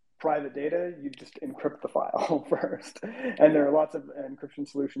private data, you just encrypt the file first. And there are lots of encryption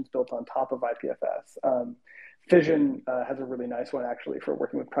solutions built on top of IPFS. Fission has a really nice one actually for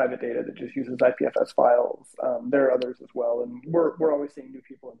working with private data that just uses IPFS files. There are others as well, and we're always seeing new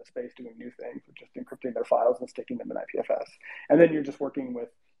people in the space doing new things with just encrypting their files and sticking them in IPFS. And then you're just working with,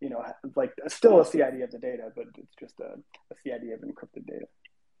 like still a CID of the data, but it's just a CID of encrypted data.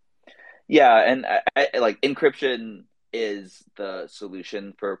 Yeah, and I like encryption is the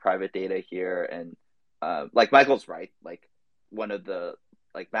solution for private data here, and like Mikeal's right. Like one of the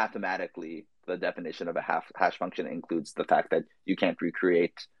mathematically, the definition of a hash function includes the fact that you can't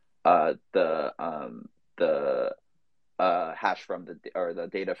recreate the hash from the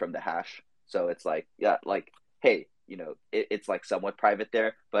data from the hash. So it's like, yeah, like, hey, it's like somewhat private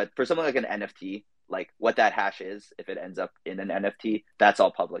there. But for something like an NFT, like what that hash is, if it ends up in an NFT, that's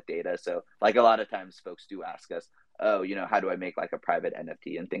all public data. So like a lot of times folks do ask us, oh, how do I make like a private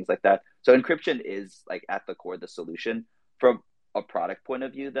NFT and things like that. So encryption is like at the core the solution. From a product point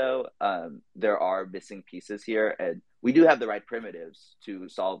of view, though, there are missing pieces here, and we do have the right primitives to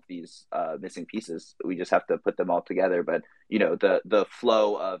solve these missing pieces. We just have to put them all together. But the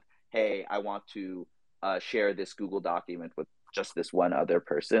flow of, hey, I want to share this Google document with just this one other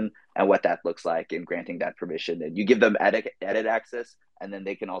person, and what that looks like, and granting that permission, and you give them edit access, and then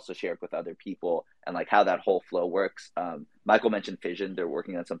they can also share it with other people, and like how that whole flow works. Mikeal mentioned Fission. They're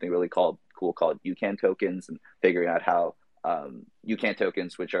working on something really cool called UCAN tokens, and figuring out how UCAN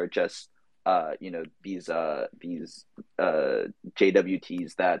tokens, which are just these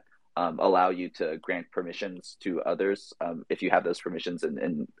JWTs that allow you to grant permissions to others if you have those permissions,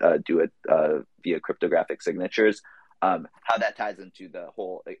 and do it via cryptographic signatures. How that ties into the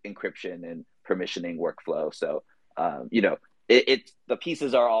whole encryption and permissioning workflow. So the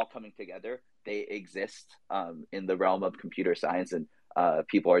pieces are all coming together. They exist in the realm of computer science, and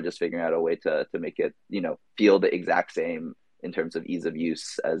people are just figuring out a way to make it feel the exact same in terms of ease of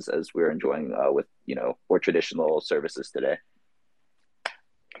use as we're enjoying with more traditional services today.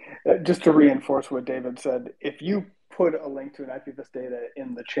 Just to reinforce what David said, if you put a link to an IPFS data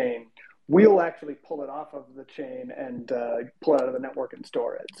in the chain, we'll actually pull it off of the chain and pull it out of the network and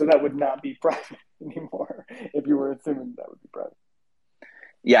store it. So that would not be private anymore if you were assuming that would be private.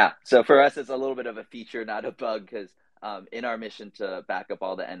 Yeah, so for us, it's a little bit of a feature, not a bug, because in our mission to back up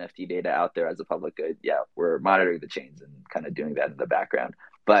all the NFT data out there as a public good, yeah, we're monitoring the chains and kind of doing that in the background.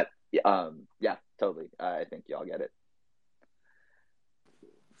 But yeah, totally. I think y'all get it.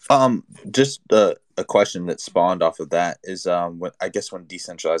 Just a question that spawned off of that is when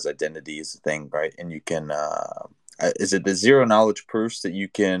decentralized identity is a thing, right? And you can is it the zero knowledge proofs that you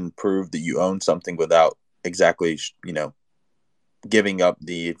can prove that you own something without exactly giving up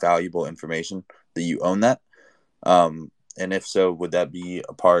the valuable information that you own that? And if so, would that be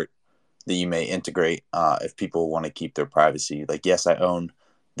a part that you may integrate if people want to keep their privacy? Like, yes, I own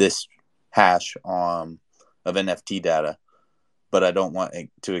this hash of NFT data, but I don't want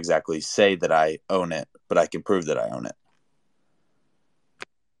to exactly say that I own it, but I can prove that I own it.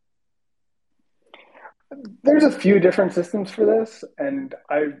 There's a few different systems for this, and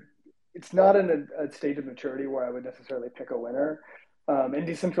it's not in a stage of maturity where I would necessarily pick a winner. In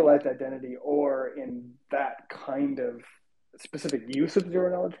decentralized identity or in that kind of specific use of zero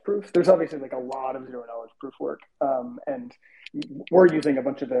knowledge proof, there's obviously like a lot of zero knowledge proof work, and we're using a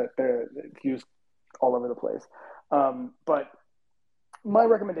bunch of it's used all over the place. But my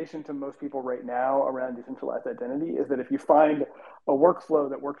recommendation to most people right now around decentralized identity is that if you find a workflow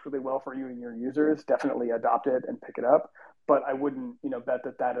that works really well for you and your users, definitely adopt it and pick it up. But I wouldn't, bet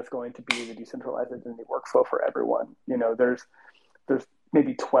that is going to be the decentralized identity workflow for everyone. There's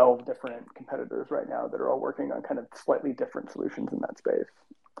maybe 12 different competitors right now that are all working on kind of slightly different solutions in that space.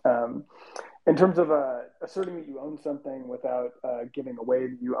 In terms of asserting that you own something without giving away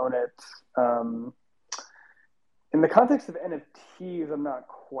that you own it, in the context of NFTs, I'm not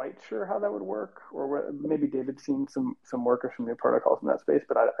quite sure how that would work, or maybe David's seen some work or some new protocols in that space,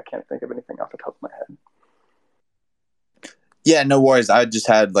 but I can't think of anything off the top of my head. Yeah, no worries. I just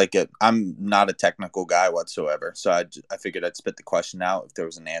had I'm not a technical guy whatsoever, so I figured I'd spit the question out. If there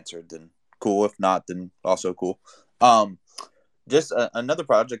was an answer, then cool. If not, then also cool. Just another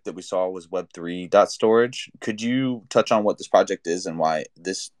project that we saw was Web3.Storage. Could you touch on what this project is and why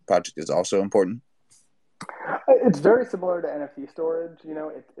this project is also important? It's very similar to NFT storage.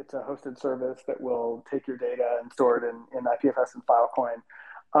 It's a hosted service that will take your data and store it in IPFS and Filecoin.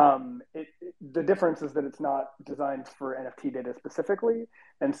 The difference is that it's not designed for NFT data specifically,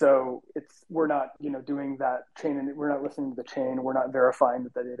 and so we're not doing that chain, and we're not listening to the chain. We're not verifying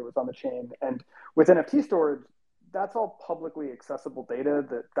that the data was on the chain. And with NFT storage, that's all publicly accessible data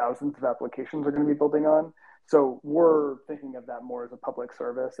that thousands of applications are going to be building on. So we're thinking of that more as a public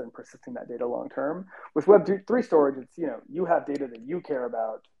service and persisting that data long term. With Web3 storage, it's you have data that you care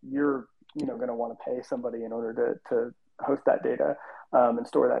about. You're going to want to pay somebody in order to host that data and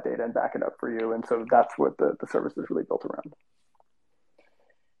store that data and back it up for you. And so that's what the service is really built around.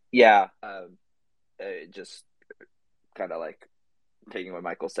 Yeah, just kind of like taking what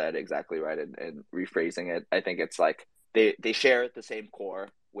Mikeal said exactly right and rephrasing it. I think it's like they share the same core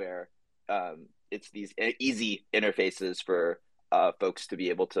where it's these easy interfaces for folks to be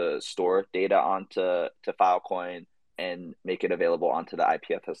able to store data onto Filecoin and make it available onto the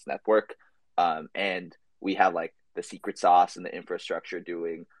IPFS network. And we have like the secret sauce and the infrastructure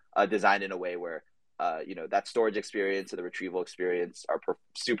designed in a way where that storage experience and the retrieval experience are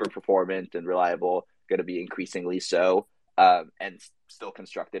super performant and reliable, going to be increasingly so, and still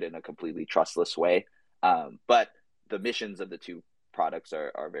constructed in a completely trustless way. But the missions of the two products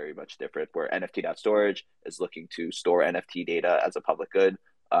are very much different, where NFT.Storage is looking to store NFT data as a public good.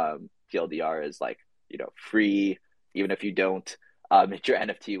 TLDR is free, even if you don't mint your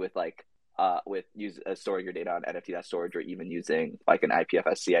NFT with storing your data on NFT.Storage, or even using like an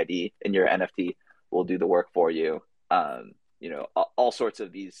IPFS CID in your NFT will do the work for you. All sorts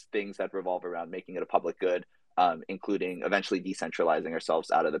of these things that revolve around making it a public good, including eventually decentralizing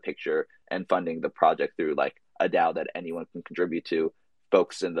ourselves out of the picture and funding the project through like a DAO that anyone can contribute to,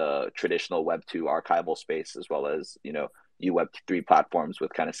 folks in the traditional Web2 archival space, as well as, new Web3 platforms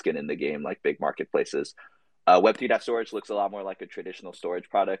with kind of skin in the game, like big marketplaces. Web3.Storage looks a lot more like a traditional storage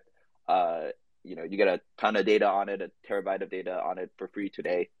product. You get a ton of data on it, a terabyte of data on it for free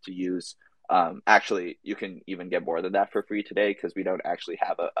today to use. Actually, you can even get more than that for free today because we don't actually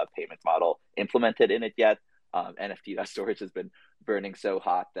have a payment model implemented in it yet. NFT.Storage has been burning so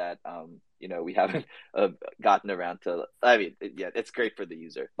hot that we haven't gotten around to. I mean, it's great for the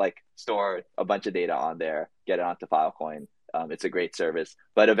user. Like, store a bunch of data on there, get it onto Filecoin. It's a great service,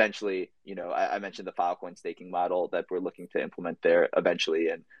 but eventually, I mentioned the Filecoin staking model that we're looking to implement there eventually,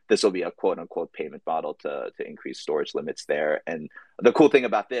 and this will be a quote unquote payment model to increase storage limits there. And the cool thing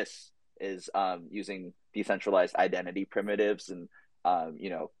about this is using decentralized identity primitives and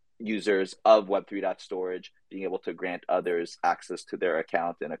users of Web3.Storage being able to grant others access to their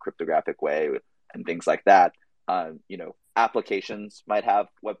account in a cryptographic way and things like that. Applications might have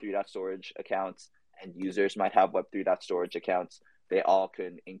Web3.Storage accounts and users might have Web3.Storage accounts. They all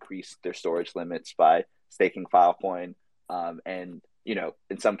can increase their storage limits by staking Filecoin. And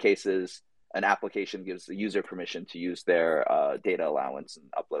in some cases, an application gives the user permission to use their data allowance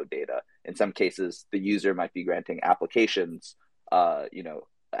and upload data. In some cases, the user might be granting applications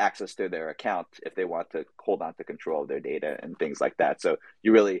access to their account if they want to hold on to control of their data and things like that. So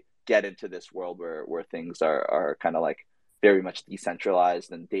you really get into this world where things are kind of like very much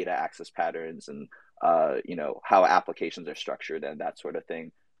decentralized, and data access patterns and how applications are structured and that sort of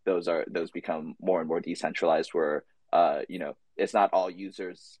thing. Those become more and more decentralized, where it's not all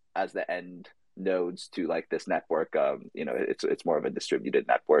users as the end nodes to like this network. It's more of a distributed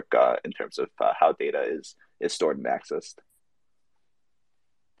network in terms of how data is stored and accessed.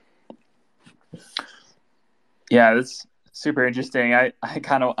 Yeah, that's super interesting. I'm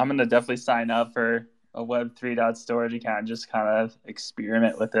gonna definitely sign up for a Web3.Storage account and just kind of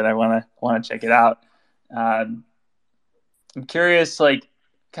experiment with it. I wanna check it out. I'm curious, like,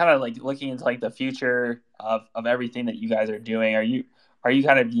 kind of like looking into like the future of everything that you guys are doing. Are you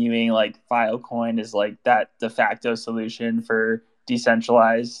kind of viewing like Filecoin as like that de facto solution for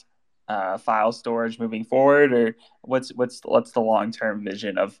decentralized file storage moving forward, or what's the long-term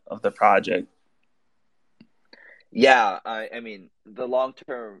vision of the project? Yeah, I mean, the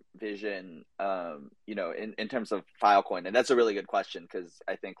long-term vision, in terms of Filecoin, and that's a really good question because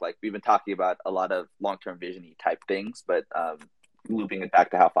I think like we've been talking about a lot of long-term vision-y type things, but looping it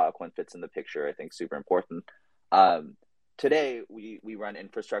back to how Filecoin fits in the picture, I think super important. Um, Today, we run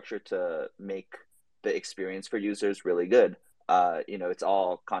infrastructure to make the experience for users really good. It's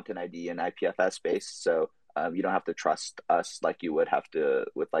all Content ID and IPFS based, so you don't have to trust us like you would have to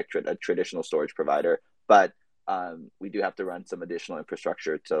with like a traditional storage provider, but we do have to run some additional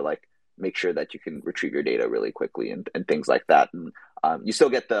infrastructure to like make sure that you can retrieve your data really quickly and things like that. And you still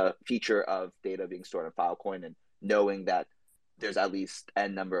get the feature of data being stored in Filecoin and knowing that there's at least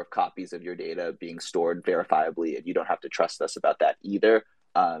n number of copies of your data being stored verifiably, and you don't have to trust us about that either.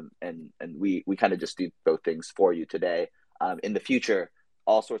 And we kind of just do both things for you today. In the future,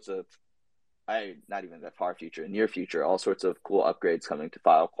 all sorts of not even that far future, near future, all sorts of cool upgrades coming to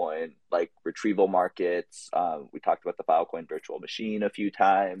Filecoin, like retrieval markets. We talked about the Filecoin virtual machine a few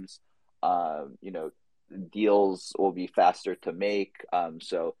times. Deals will be faster to make.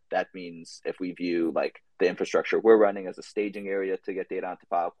 So that means if we view like the infrastructure we're running as a staging area to get data onto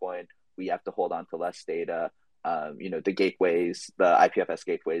Filecoin, we have to hold on to less data. The gateways, the IPFS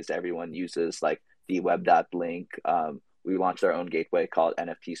gateways everyone uses, like the web.link. We launched our own gateway called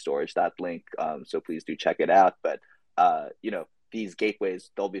NFT.Storage.link. So please do check it out. But these gateways,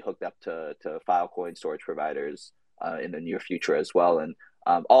 they'll be hooked up to Filecoin storage providers in the near future as well. And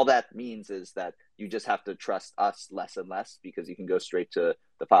all that means is that you just have to trust us less and less because you can go straight to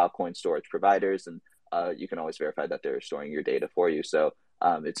the Filecoin storage providers and you can always verify that they're storing your data for you. So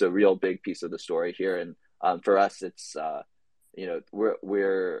it's a real big piece of the story here. And for us, it's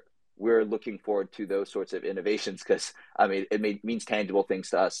we're looking forward to those sorts of innovations because I mean means tangible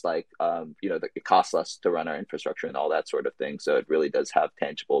things to us, like it costs us to run our infrastructure and all that sort of thing. So it really does have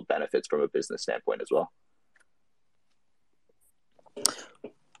tangible benefits from a business standpoint as well.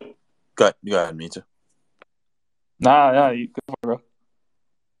 Go ahead, me too. Nah, you go for it,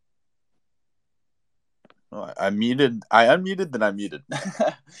 bro. I unmuted, then I muted.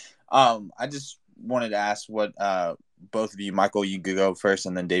 I just wanted to ask what both of you, Mikeal, you could go first,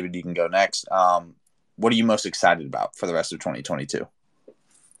 and then David, you can go next. What are you most excited about for the rest of 2022?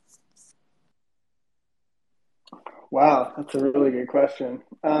 Wow, that's a really good question.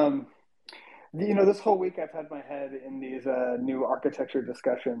 This whole week I've had my head in these new architecture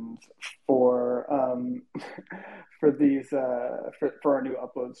discussions for for our new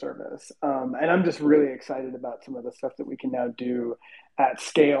upload service, and I'm just really excited about some of the stuff that we can now do at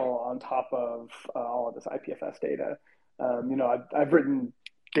scale on top of all of this IPFS data. I've written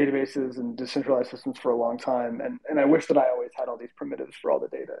databases and decentralized systems for a long time, and I wish that I always had all these primitives for all the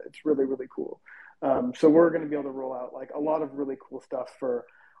data. It's really, really cool. So we're going to be able to roll out like a lot of really cool stuff for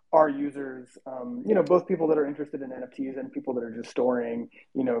our users, both people that are interested in NFTs and people that are just storing,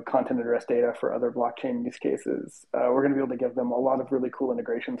 content address data for other blockchain use cases. We're going to be able to give them a lot of really cool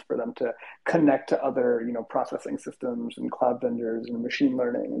integrations for them to connect to other, processing systems and cloud vendors and machine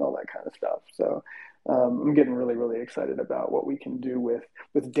learning and all that kind of stuff. So I'm getting really, really excited about what we can do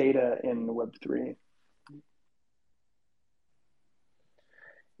with data in Web3.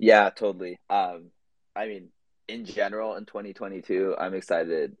 Yeah, totally. I mean, in general, in 2022, I'm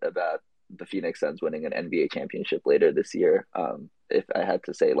excited about the Phoenix Suns winning an NBA championship later this year. If I had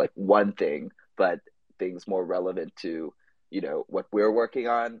to say like one thing, but things more relevant to, what we're working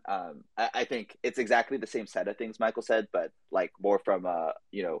on. I think it's exactly the same set of things Mikeal said, but like more from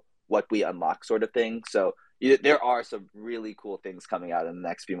what we unlock sort of thing. So there are some really cool things coming out in the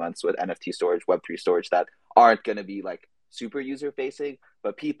next few months with NFT storage, Web3 storage that aren't going to be like super user facing,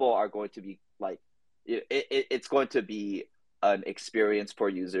 but people are going to be like, it's going to be an experience for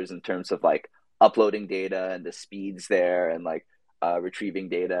users in terms of like uploading data and the speeds there and like retrieving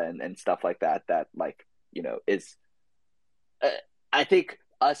data and stuff like that like is I think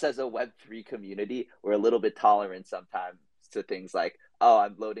us as a Web3 community, we're a little bit tolerant sometimes to things like, oh,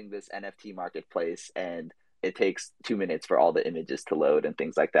 I'm loading this NFT marketplace and it takes 2 minutes for all the images to load and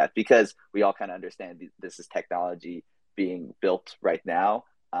things like that, because we all kind of understand this is technology being built right now.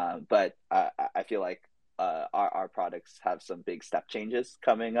 But I feel like our products have some big step changes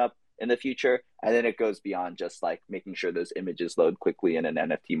coming up in the future. And then it goes beyond just like making sure those images load quickly in an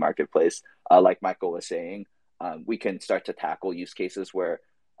NFT marketplace. Like Mikeal was saying, we can start to tackle use cases where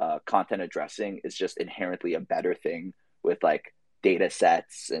content addressing is just inherently a better thing with like data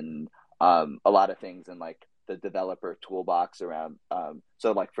sets and a lot of things and like the developer toolbox around.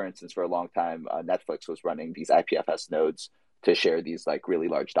 So like, for instance, for a long time, Netflix was running these IPFS nodes to share these like really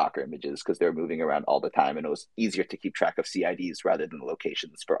large Docker images because they're moving around all the time, and it was easier to keep track of CIDs rather than the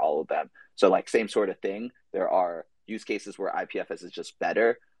locations for all of them. So like same sort of thing. There are use cases where IPFS is just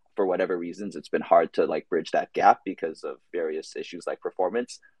better. For whatever reasons, it's been hard to like bridge that gap because of various issues like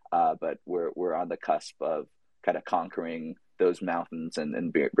performance. But we're on the cusp of kind of conquering those mountains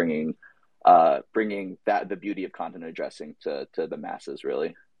and bringing that the beauty of content addressing to the masses,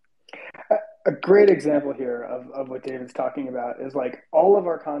 really. A great example here of what David's talking about is like all of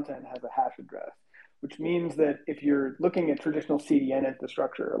our content has a hash address, which means that if you're looking at traditional CDN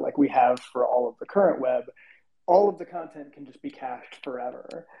infrastructure like we have for all of the current web, all of the content can just be cached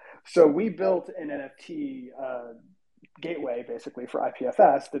forever. So we built an NFT gateway basically for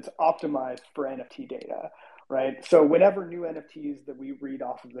IPFS that's optimized for NFT data, right? So whenever new NFTs that we read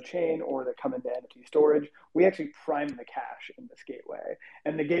off of the chain or that come into NFT.Storage, we actually prime the cache in this gateway.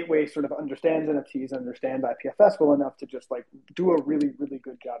 And the gateway sort of understands NFTs, understands IPFS well enough to just like do a really, really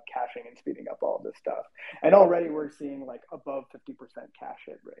good job caching and speeding up all of this stuff. And already we're seeing like above 50% cache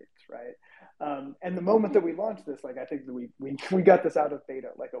hit rates, right? And the moment that we launched this, like I think that we got this out of beta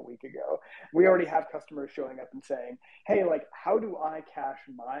like a week ago. We already have customers showing up and saying, hey, like how do I cache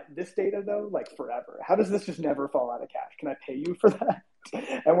this data though, like forever? How does this just never fall out of cache? Can I pay you for that?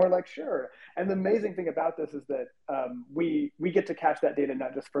 And we're like, sure. And the amazing thing about this is that we get to cache that data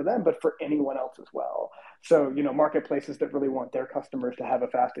not just for them, but for anyone else as well. So, you know, marketplaces that really want their customers to have a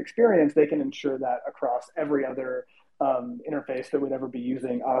fast experience, they can ensure that across every other interface that would ever be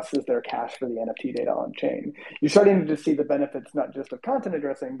using us as their cache for the NFT data on chain. You're starting to see the benefits not just of content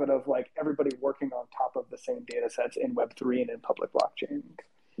addressing, but of like everybody working on top of the same data sets in Web3 and in public blockchains.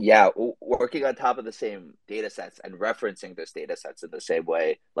 Yeah, working on top of the same data sets and referencing those data sets in the same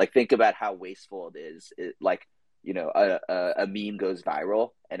way. Like, think about how wasteful it is. Like, you know, a meme goes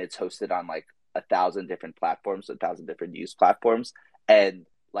viral and it's hosted on like 1,000 different platforms, 1,000 different news platforms. And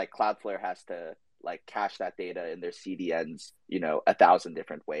like Cloudflare has to like cache that data in their CDNs, you know, 1,000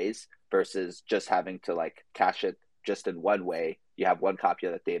 different ways versus just having to like cache it just in one way. You have one copy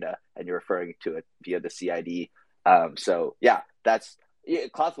of that data and you're referring to it via the CID. So yeah,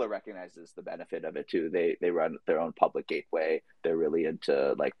 Cloudflare recognizes the benefit of it too. They run their own public gateway. They're really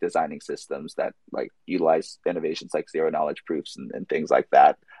into like designing systems that like utilize innovations like zero knowledge proofs and things like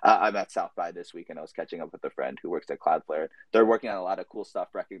that. I'm at South by this week and I was catching up with a friend who works at Cloudflare. They're working on a lot of cool stuff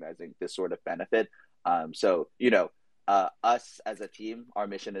recognizing this sort of benefit. So, you know, us as a team, our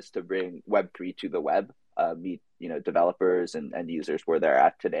mission is to bring Web3 to the web, meet, you know, developers and users where they're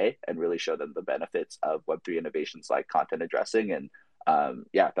at today and really show them the benefits of Web3 innovations like content addressing. And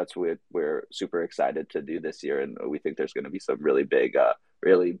yeah, that's what we're super excited to do this year. And we think there's going to be some really big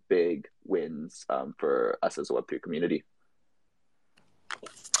wins for us as a Web3 community.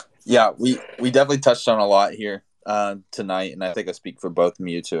 Yeah, we definitely touched on a lot here tonight. And I think I speak for both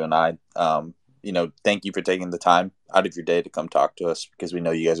Mewtwo and I. You know, thank you for taking the time out of your day to come talk to us because we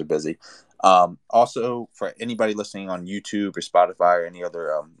know you guys are busy. Also, for anybody listening on YouTube or Spotify or any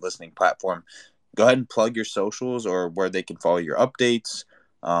other listening platform, go ahead and plug your socials or where they can follow your updates,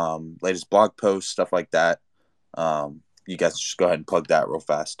 latest blog posts, stuff like that. You guys just go ahead and plug that real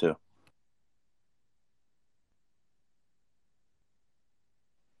fast too.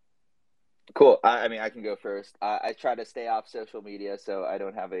 Cool. I mean, I can go first. I try to stay off social media, so I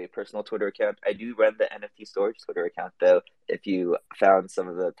don't have a personal Twitter account. I do run the NFT.Storage Twitter account, though. If you found some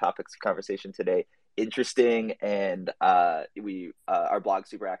of the topics of conversation today interesting, and our blog's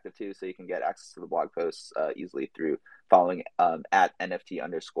super active too, so you can get access to the blog posts easily through following at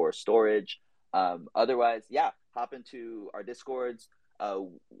NFT_storage. Otherwise, yeah, hop into our Discords.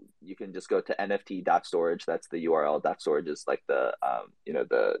 You can just go to NFT.Storage. That's the URL. .storage is like the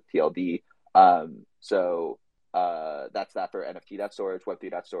the TLD. So that's that for NFT.Storage.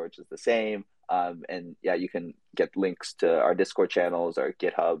 Web3.Storage is the same. And yeah, you can get links to our Discord channels, our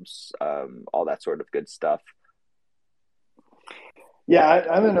GitHubs, all that sort of good stuff. Yeah,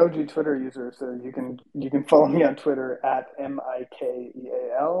 I'm an OG Twitter user, so you can follow me on Twitter at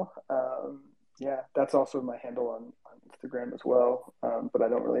Mikeal. Yeah, that's also my handle on Instagram as well, but I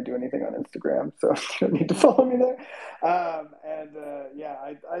don't really do anything on Instagram, so you don't need to follow me there. Yeah,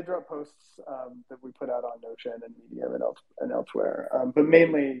 I drop posts that we put out on Notion and Medium and elsewhere, but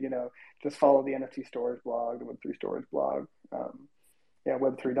mainly, you know, just follow the NFT.Storage blog, the Web3 Storage blog. Yeah,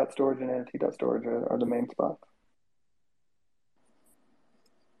 Web3.Storage and NFT.Storage are the main spots.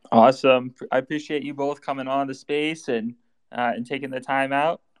 Awesome. I appreciate you both coming on the space and taking the time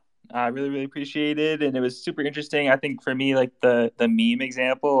out. I really, really appreciate it. And it was super interesting. I think for me, like the meme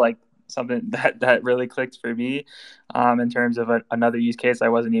example, like something that really clicked for me in terms of another use case I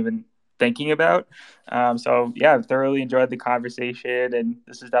wasn't even thinking about. So yeah, I've thoroughly enjoyed the conversation, and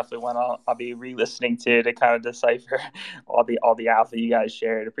this is definitely one I'll be re-listening to kind of decipher all the alpha you guys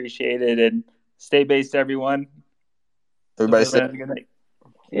shared. Appreciate it, and stay based, everyone. Everybody Have a good night.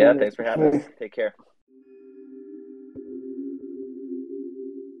 Yeah, thanks for having us. Take care.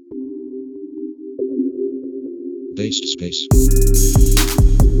 Based space.